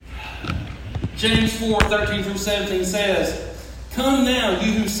James 4:13-17 says, "Come now,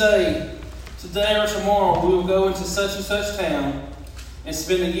 you who say, today or tomorrow we will go into such and such town and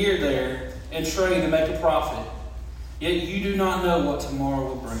spend a year there and trade and make a profit. Yet you do not know what tomorrow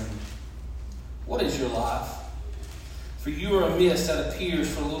will bring. What is your life? For you are a mist that appears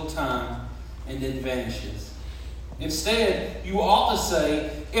for a little time and then vanishes. Instead, you ought to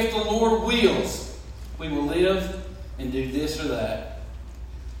say, if the Lord wills, we will live and do this or that.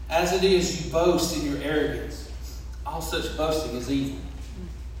 As it is, you boast in your arrogance. All such boasting is evil.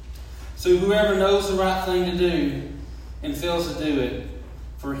 So whoever knows the right thing to do and fails to do it,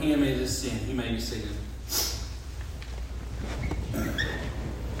 for him it is sin." He may be seated.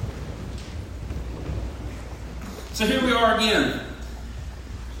 So here we are again.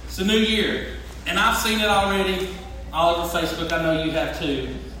 It's a new year. And I've seen it already all over Facebook. I know you have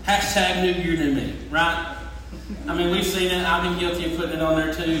too. Hashtag New Year, New Me, right? I mean, we've seen it. I've been guilty of putting it on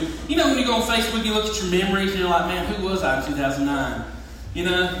there too. You know, when you go on Facebook, you look at your memories and you're like, man, who was I in 2009? You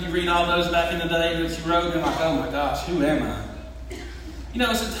know, you read all those back in the day that you wrote and you're like, oh my gosh, who am I? You know,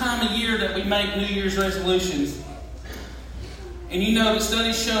 it's a time of year that we make New Year's resolutions. And you know, the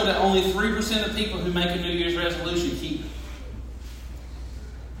studies show that only 3% of people who make a New Year's resolution keep it.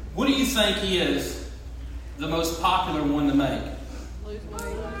 What do you think is the most popular one to make? Lose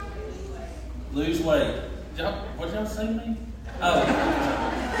weight. Lose weight. What did y'all say to me? Oh.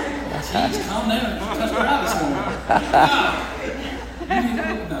 Jeez, calm down. You touched her out this morning.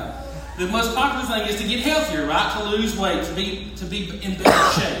 No. The most popular thing is to get healthier, right? To lose weight, to be in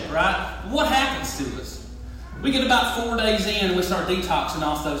better shape, right? What happens to us? We get about 4 days in and we start detoxing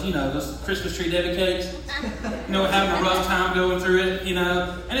off those, those Christmas tree Debbie cakes. Having a rough time going through it, And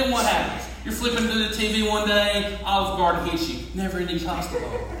then what happens? You're flipping through the TV one day, Olive Garden hits you. Never-ending pasta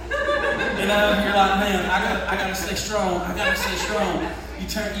bowl. You're like, man, I gotta stay strong. I gotta stay strong. You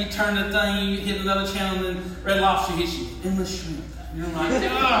turn the thing, you hit another channel, and then Red Lobster hits you. Endless shrimp. You're like,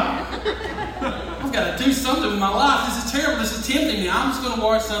 I've got to do something with my life. This is terrible. This is tempting me. I'm just going to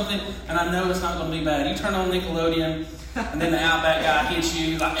watch something, and I know it's not going to be bad. You turn on Nickelodeon, and then the Outback guy hits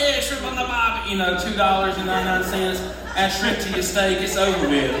you. He's like, hey, shrimp on the barbie. $2.99. Add shrimp to your steak. It's over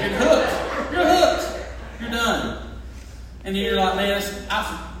with. You're hooked. You're hooked. You're done. And then you're like, man,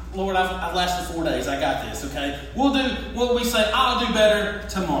 Lord, I've lasted 4 days. I got this, okay? We'll do what we say. I'll do better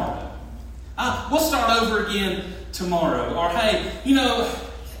tomorrow. We'll start over again tomorrow. Or, hey,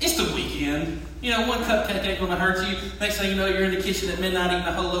 it's the weekend. One cupcake ain't going to hurt you. Next thing you know, you're in the kitchen at midnight eating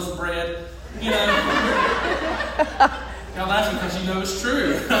a whole loaf of bread. Y'all laughing because you know it's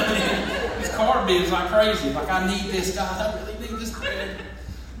true. These carb bins like crazy. Like, I need this, God. I really need this bread.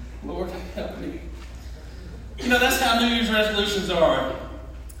 Lord, help me. That's how New Year's resolutions are.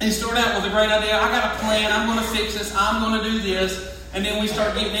 And you start out with a great idea. I got a plan. I'm going to fix this. I'm going to do this. And then we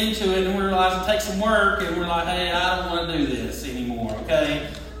start getting into it and we realize it takes some work and we're like, hey, I don't want to do this anymore, okay?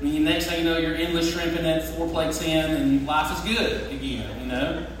 And the next thing you know, you're endless shrimping at 4 plates in and life is good again, and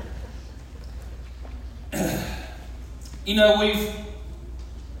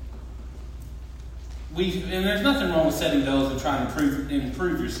there's nothing wrong with setting goals and trying to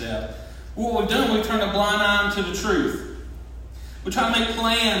improve yourself. What we've done, we've turned a blind eye to the truth. We try to make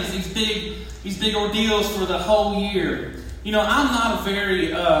plans, these big ordeals for the whole year. I'm not a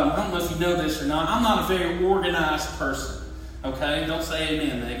very, I don't know if you know this or not, I'm not a very organized person. Okay? Don't say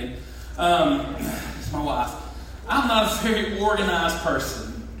amen, Megan. It's my wife. I'm not a very organized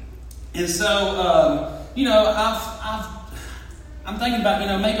person. And so, I'm thinking about,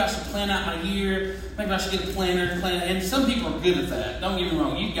 maybe I should plan out my year. Maybe I should get a planner and plan it. And some people are good at that. Don't get me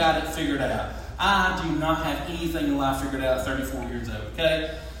wrong. You got it figured out. I do not have anything in life figured out at 34 years old.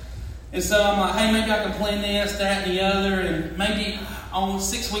 Okay? And so I'm like, hey, maybe I can plan this, that, and the other, and maybe on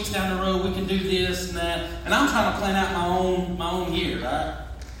 6 weeks down the road we can do this and that. And I'm trying to plan out my own year, right?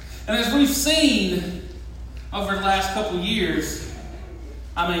 And as we've seen over the last couple of years,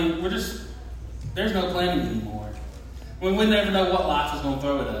 there's no planning anymore. We never know what life is going to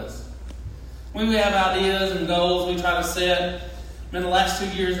throw at us. When we have ideas and goals we try to set, the last 2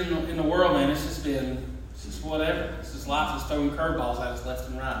 years in the world, man, it's just whatever. It's just life is throwing curveballs at us left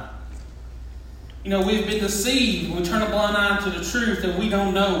and right. We've been deceived. We turn a blind eye to the truth that we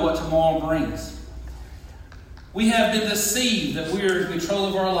don't know what tomorrow brings. We have been deceived that we are in control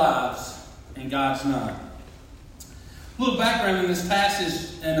of our lives and God's not. A little background in this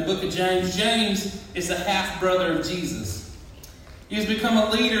passage in the book of James. James is the half-brother of Jesus. He has become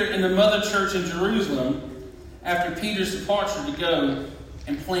a leader in the mother church in Jerusalem after Peter's departure to go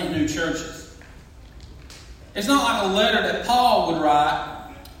and plant new churches. It's not like a letter that Paul would write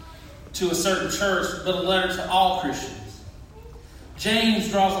to a certain church, but a letter to all Christians. James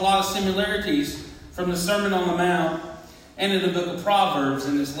draws a lot of similarities from the Sermon on the Mount and in the book of Proverbs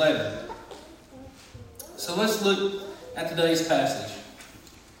in this letter. So let's look at today's passage.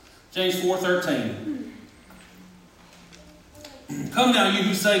 James 4:13. Come now, you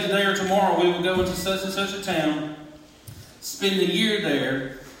who say today or tomorrow we will go into such and such a town, spend a year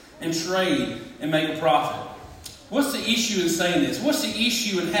there, and trade and make a profit. What's the issue in saying this? What's the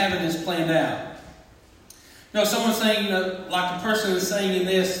issue in having this planned out? Someone's saying, like the person is saying in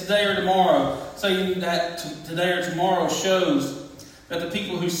this, today or tomorrow, saying that today or tomorrow shows that the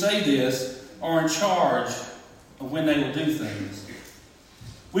people who say this are in charge of when they will do things.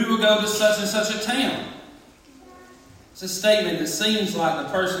 We will go to such and such a town. It's a statement that seems like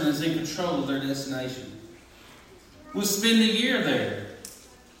the person is in control of their destination. We'll spend a year there.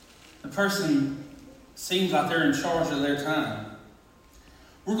 The person seems like they're in charge of their time.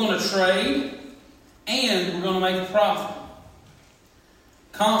 We're going to trade and we're going to make a profit.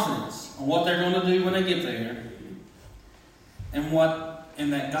 Confidence on what they're going to do when they get there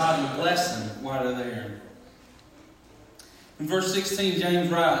and that God will bless them while they're there. In verse 16,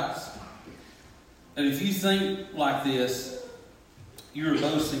 James writes that if you think like this, you're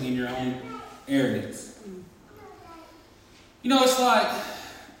boasting in your own arrogance. It's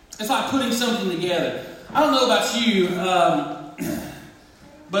like putting something together. I don't know about you,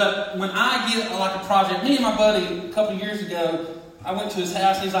 but when I get a project, me and my buddy a couple of years ago, I went to his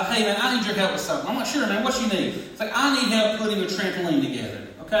house and he's like, hey man, I need your help with something. I'm like, sure man, what you need? It's like, I need help putting a trampoline together.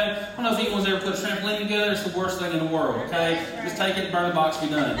 Okay? I don't know if anyone's ever put a trampoline together. It's the worst thing in the world. Okay? Just take it, burn the box, be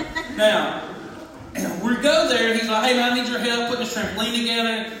done. Now, we go there and he's like, hey man, I need your help putting this trampoline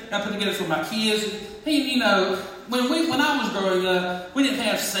together. I put it together for my kids. Hey, when I was growing up, we didn't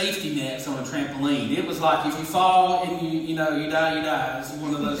have safety nets on a trampoline. It was like if you fall and you die, you die. It's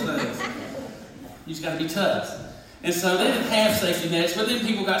one of those things. You just got to be tough. And so they didn't have safety nets, but then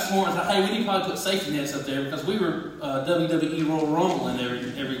people got smart and said, hey, we need to probably put safety nets up there because we were WWE Royal Rumbling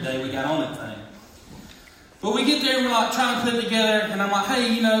every day we got on that thing. But we get there and we're trying to put it together, and I'm like, hey,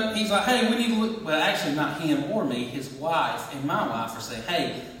 he's like, hey, we need to look. Well, actually, not him or me, his wife and my wife are saying,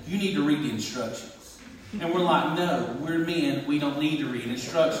 hey, you need to read the instructions. And we're like, no, we're men, we don't need to read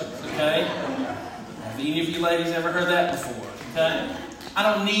instructions, okay? Have any of you ladies ever heard that before, okay? I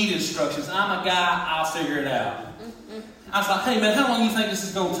don't need instructions. I'm a guy, I'll figure it out. I was like, hey man, how long do you think this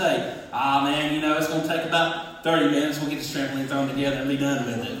is going to take? Man, it's going to take about 30 minutes. We'll get this trampoline thrown together and be done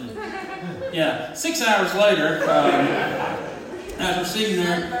with it. Yeah, 6 hours later, as we're sitting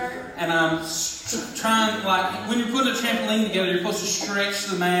there, and I'm trying, when you're putting a trampoline together, you're supposed to stretch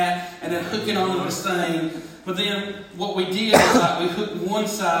the mat and then hook it onto this thing. But then what we did was we hooked one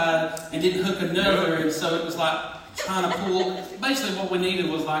side and didn't hook another, and so it was trying to pull. Basically what we needed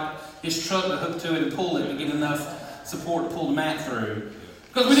was his truck to hook to it and pull it to get enough support to pull the mat through.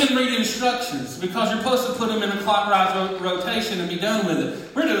 Because we didn't read the instructions. Because you're supposed to put them in a clockwise rotation and be done with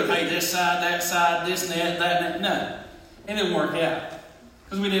it. We're doing, hey, this side, this net, that net. No. It didn't work out.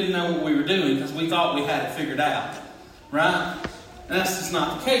 Because we didn't know what we were doing. Because we thought we had it figured out. Right? And that's just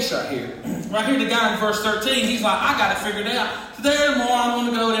not the case right here. Right here, the guy in verse 13, he's like, I got it figured out. Today or tomorrow, I'm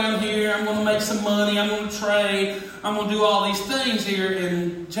going to go down here. I'm going to make some money. I'm going to trade. I'm going to do all these things here.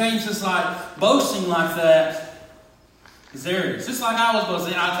 And James is boasting like that. Is there? It's just like I was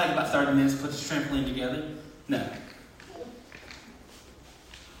boasting. I'll take about 30 minutes to put this trampoline together. No.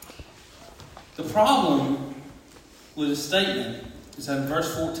 The problem with the statement is that in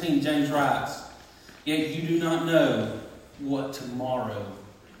verse 14, James writes, yet you do not know what tomorrow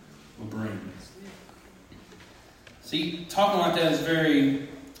will bring. See, talking like that is very,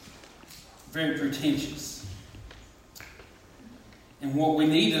 very pretentious. And what we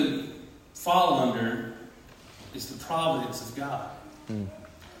need to fall under is the providence of God. We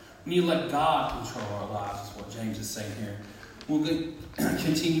need to let God control our lives, is what James is saying here. We'll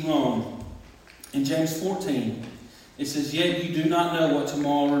continue on. In James 14, it says, yet you do not know what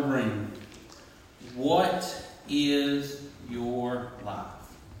tomorrow will bring. What is your life?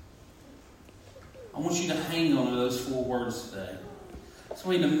 I want you to hang on to those 4 words today. It's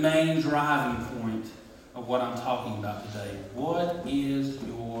really the main driving point of what I'm talking about today. What is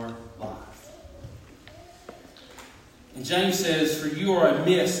your life? And James says, for you are a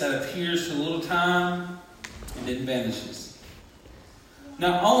mist that appears for a little time and then vanishes.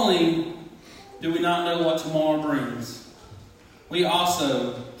 Not only do we not know what tomorrow brings, we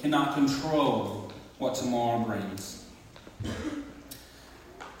also cannot control what tomorrow brings.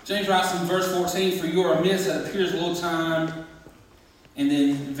 James writes in verse 14, for you are a mist that appears a little time and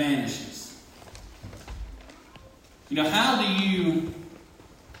then vanishes.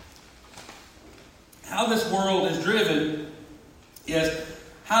 How this world is driven is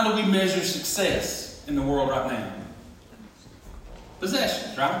how do we measure success in the world right now?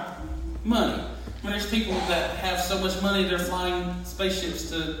 Possessions, right? Money. I mean, there's people that have so much money they're flying spaceships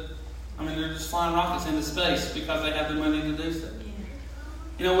they're just flying rockets into space because they have the money to do so.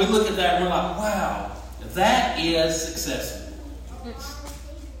 You know, we look at that and we're like, wow, that is successful.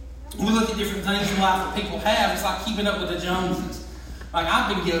 We look at different things in life that people have. It's like keeping up with the Joneses. Like,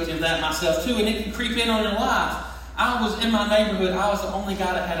 I've been guilty of that myself too, and it can creep in on your life. I was in my neighborhood, I was the only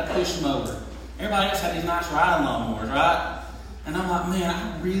guy that had a push mower. Everybody else had these nice riding lawnmowers, right? And I'm like, man,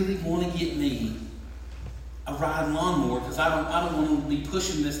 I really want to get me a riding lawnmower because I don't want to be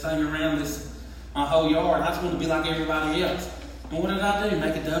pushing this thing around my whole yard. I just want to be like everybody else. And what did I do?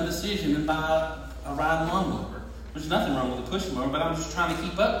 Make a dumb decision and buy a riding lawnmower. There's nothing wrong with a push mower, but I'm just trying to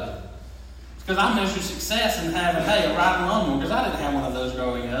keep up with it. Because I measure success in having, a riding lawnmower, because I didn't have one of those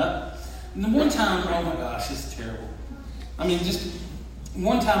growing up. And the one time, oh my gosh, this is terrible. I mean, just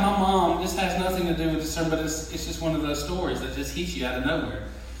one time my mom, this has nothing to do with the sermon, but it's just one of those stories that just hits you out of nowhere.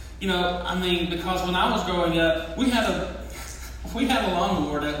 You know, I mean, because when I was growing up, we had a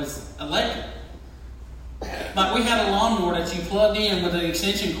lawnmower that was electric. Like, we had a lawnmower that you plugged in with an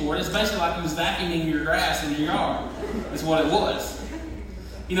extension cord. It's basically like it was vacuuming your grass in your yard. That's what it was.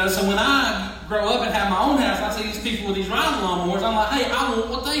 You know, so when I grow up and have my own house, I see these people with these riding lawnmowers. I'm like, hey, I want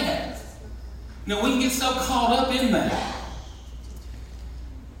what they have. You know, we can get so caught up in that.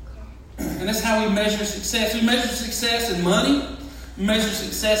 And that's how we measure success. We measure success in money. We measure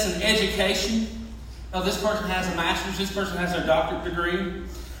success in education. Oh, this person has a master's. This person has their doctorate degree.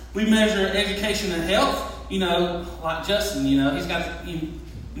 We measure education and health. You know, like Justin, he's got,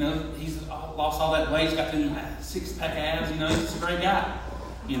 he's lost all that weight. He's got them six-pack abs. He's just a great guy.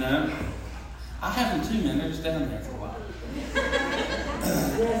 I have them too, man. They're just down there for a while.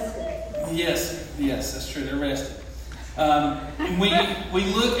 Yes, that's true. They're rested. We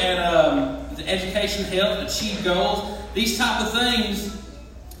look at the education, health, achieve goals. These type of things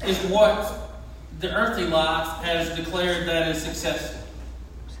is what the earthly life has declared that is successful.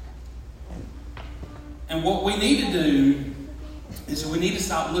 And what we need to do is we need to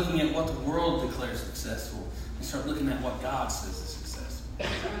stop looking at what the world declares successful and start looking at what God says is successful.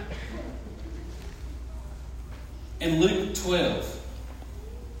 In Luke 12,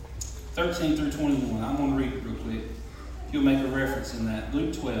 13 through 21, I'm going to read it real quick. If you'll make a reference in that.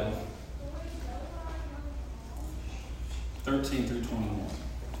 Luke 12, 13 through 21.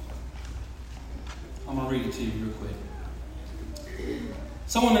 I'm going to read it to you real quick.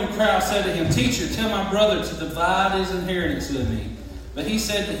 Someone in the crowd said to him, "Teacher, tell my brother to divide his inheritance with me." But he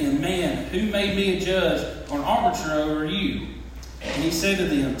said to him, "Man, who made me a judge or an arbiter over you?" And he said to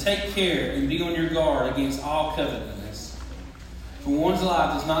them, "Take care and be on your guard against all covetousness. For one's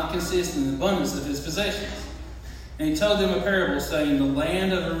life does not consist in the abundance of his possessions." And he told them a parable, saying, "The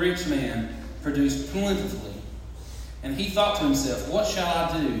land of a rich man produced plentifully. And he thought to himself, what shall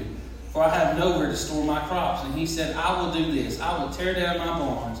I do? For I have nowhere to store my crops." And he said, "I will do this. I will tear down my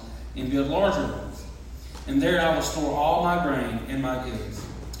barns and build larger ones. And there I will store all my grain and my goods.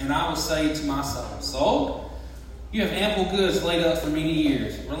 And I will say to my soul, Soul, you have ample goods laid up for many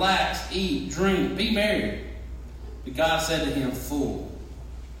years. Relax, eat, drink, be merry." But God said to him, "Fool,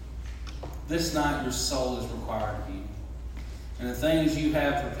 this night your soul is required of you. And the things you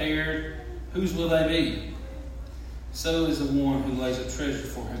have prepared, whose will they be? So is the one who lays up treasure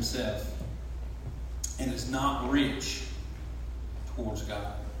for himself and is not rich towards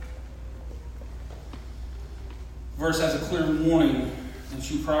God." The verse has a clear warning that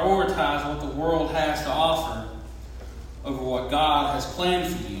you prioritize what the world has to offer over what God has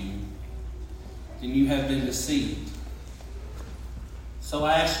planned for you, then you have been deceived. So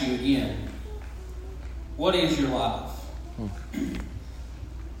I ask you again, what is your life?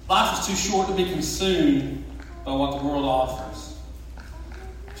 Life is too short to be consumed by what the world offers.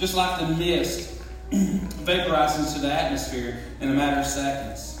 Just like the mist vaporizes into the atmosphere in a matter of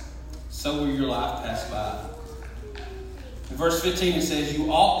seconds, so will your life pass by. In verse 15 it says,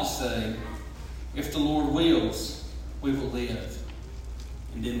 "You ought to say, if the Lord wills, we will live.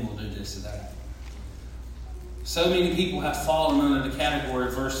 And then we'll do this or that." So many people have fallen under the category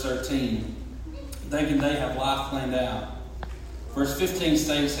of verse 13, thinking they have life planned out. Verse 15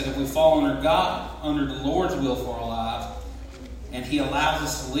 states that if we fall under God, under the Lord's will for our life, and He allows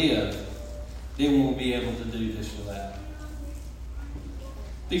us to live, then we'll be able to do this or that.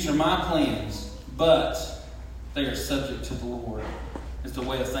 These are my plans, but they are subject to the Lord, is the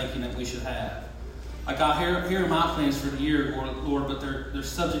way of thinking that we should have. Like, here are my plans for the year, Lord, but they're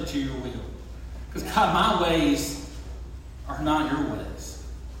subject to your will. Because, God, my ways are not your ways.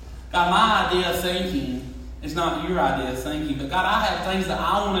 God, my idea of thinking It's not your idea of thinking. But God, I have things that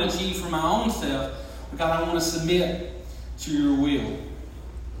I want to achieve for my own self. But God, I want to submit to your will.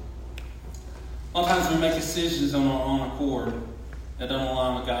 A lot of times we make decisions on our own accord that don't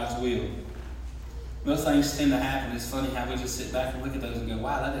align with God's will. Those things tend to happen. It's funny how we just sit back and look at those and go,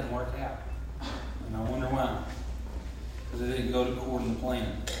 wow, that didn't work out. And I wonder why. Because it didn't go according to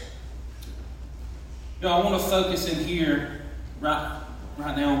plan. I want to focus in here right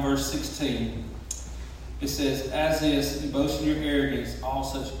now in verse 16. It says, as this, you boast in your arrogance, all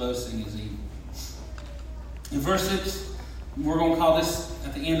such boasting is evil. In verse 6, we're going to call this,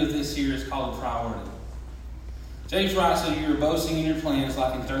 at the end of this here, it's called a priority. James writes that you're boasting in your plans,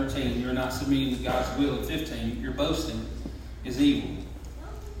 like in 13. You're not submitting to God's will at 15. Your boasting is evil.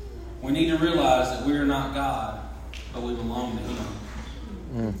 We need to realize that we are not God, but we belong to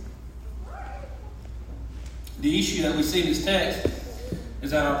Him. The issue that we see in this text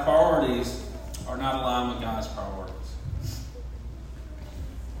is that our priorities are not aligned with God's priorities.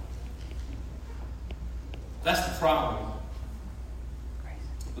 That's the problem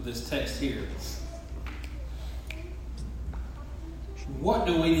with this text here. What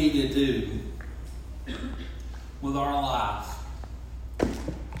do we need to do with our life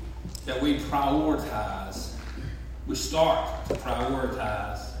that we prioritize? We start to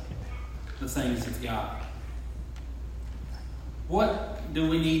prioritize the things of God. What do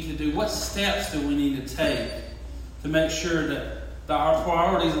we need to do? What steps do we need to take to make sure that our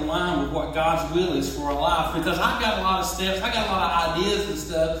priorities align with what God's will is for our life? Because I've got a lot of steps, I got a lot of ideas and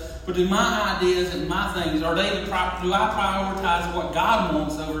stuff, but do my ideas and my things, do I prioritize what God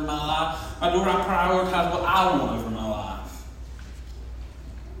wants over my life, or do I prioritize what I want over my life?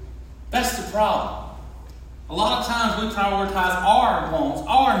 That's the problem. A lot of times we prioritize our wants,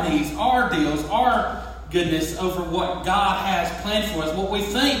 our needs, our deals, our goodness over what God has planned for us. What we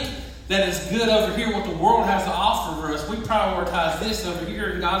think that is good over here, what the world has to offer for us, we prioritize this over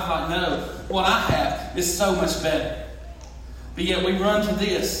here, and God's like, no, what I have is so much better. But yet we run to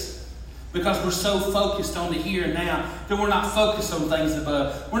this because we're so focused on the here and now that we're not focused on things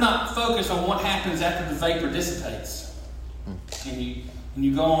above. We're not focused on what happens after the vapor dissipates and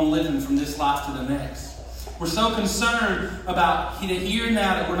you go on living from this life to the next. We're so concerned about the here and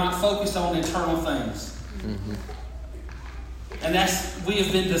now that we're not focused on eternal things. Mm-hmm. And we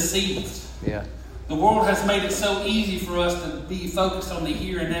have been deceived. Yeah. The world has made it so easy for us to be focused on the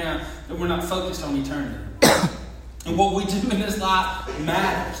here and now that we're not focused on eternity. And what we do in this life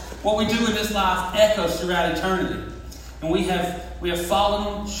matters. What we do in this life echoes throughout eternity. And we have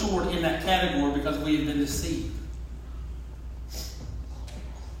fallen short in that category because we have been deceived.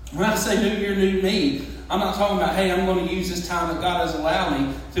 When I say new year, new me, I'm not talking about, hey, I'm going to use this time that God has allowed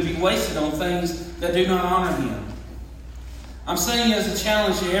me to be wasted on things that do not honor Him. I'm saying as a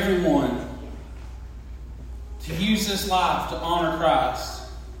challenge to everyone to use this life to honor Christ.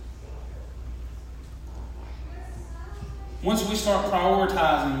 Once we start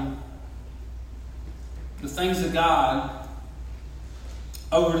prioritizing the things of God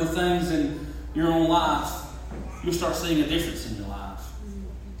over the things in your own life, you'll start seeing a difference in your life.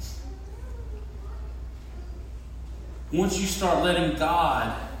 Once you start letting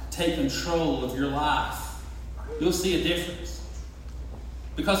God take control of your life, you'll see a difference.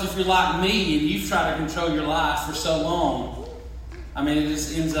 Because if you're like me and you've tried to control your life for so long, it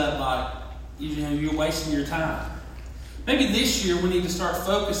just ends up like, you're wasting your time. Maybe this year we need to start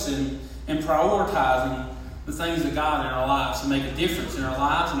focusing and prioritizing the things of God in our lives to make a difference in our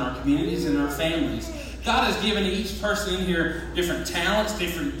lives, in our communities, in our families. God has given each person in here different talents,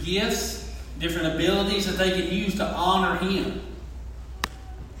 different gifts, different abilities that they can use to honor Him.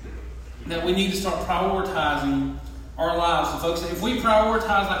 That we need to start prioritizing our lives. So folks, if we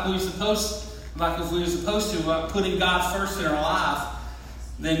prioritize like we were supposed to, like putting God first in our life,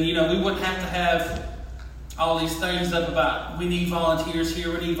 then we wouldn't have to have all these things up about we need volunteers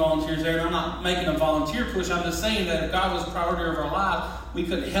here, we need volunteers there. And I'm not making a volunteer push. I'm just saying that if God was a priority of our life, we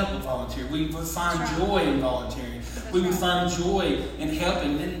couldn't help but volunteer. We would find joy in volunteering. We would find joy in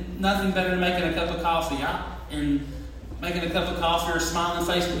helping. And nothing better than making a cup of coffee and making a cup of coffee or a smiling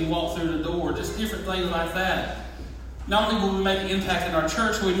face when you walk through the door. Just different things like that. Not only will we make an impact in our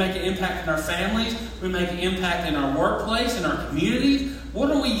church, we make an impact in our families, we make an impact in our workplace, in our communities.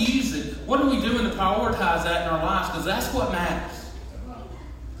 What are we using? What are we doing to prioritize that in our lives? Because that's what matters.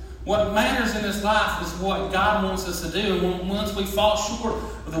 What matters in this life is what God wants us to do. And once we fall short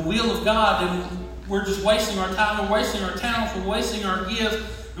of the will of God, then we're just wasting our time, we're wasting our talents, we're wasting our gifts,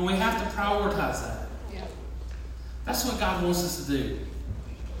 and we have to prioritize that. Yeah. That's what God wants us to do.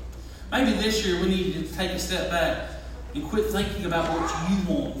 Maybe this year we need to take a step back And quit thinking about what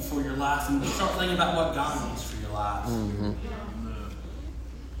you want for your life and start thinking about what God wants for your life. Mm-hmm.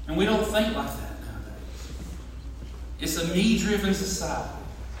 And we don't think like that nowadays. It's a me-driven society.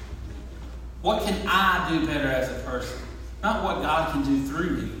 What can I do better as a person? Not what God can do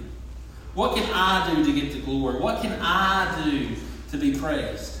through me. What can I do to get the glory? What can I do to be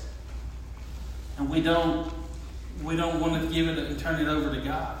praised? And we don't want to give it and turn it over to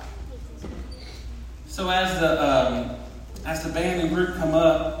God. So as the band and group come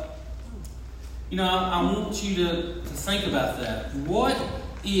up, I want you to think about that. What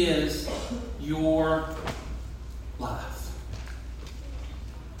is your life?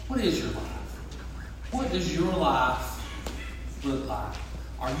 What is your life? What does your life look like?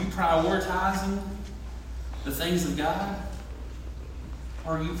 Are you prioritizing the things of God?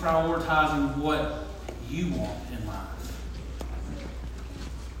 Or are you prioritizing what you want in life?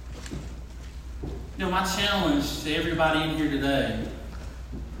 My challenge to everybody in here today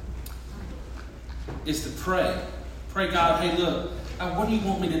is to pray. Pray, God, hey, look, God, what do you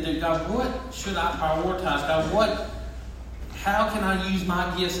want me to do? God, what should I prioritize? God, how can I use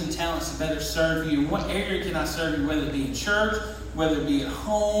my gifts and talents to better serve you? In what area can I serve you? Whether it be in church, whether it be at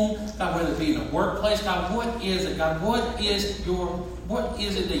home, God, whether it be in a workplace, God, what is it? God, what is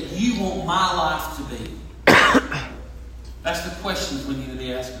it that you want my life to be? That's the questions we need to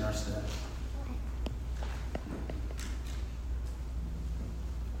be asking ourselves.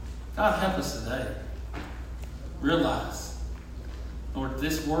 God, help us today. Realize, Lord,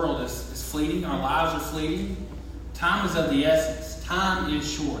 this world is fleeting. Our lives are fleeting. Time is of the essence. Time is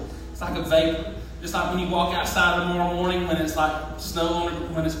short. It's like a vapor. Just like when you walk outside tomorrow morning when it's like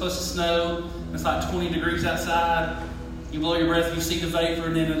when it's supposed to snow, it's like 20 degrees outside. You blow your breath, you see the vapor,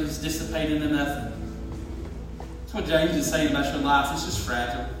 and then it just dissipates into nothing. That's what James is saying about your life. It's just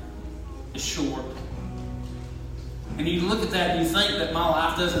fragile. It's short. And you look at that and you think that my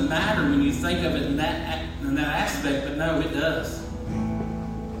life doesn't matter when you think of it in that aspect, but no, it does.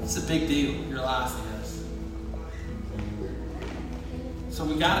 It's a big deal. Your life is. So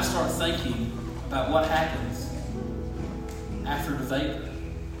we got to start thinking about what happens after the vapor.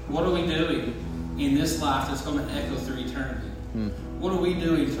 What are we doing in this life that's going to echo through eternity? What are we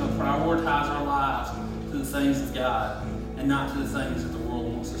doing to prioritize our lives to the things of God and not to the things that the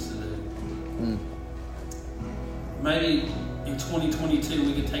world wants us to do? Maybe in 2022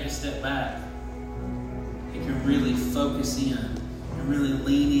 we can take a step back and can really focus in and really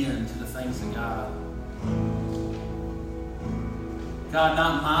lean into the things of God. God,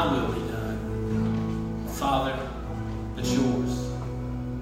 not my will be done, Father, but yours.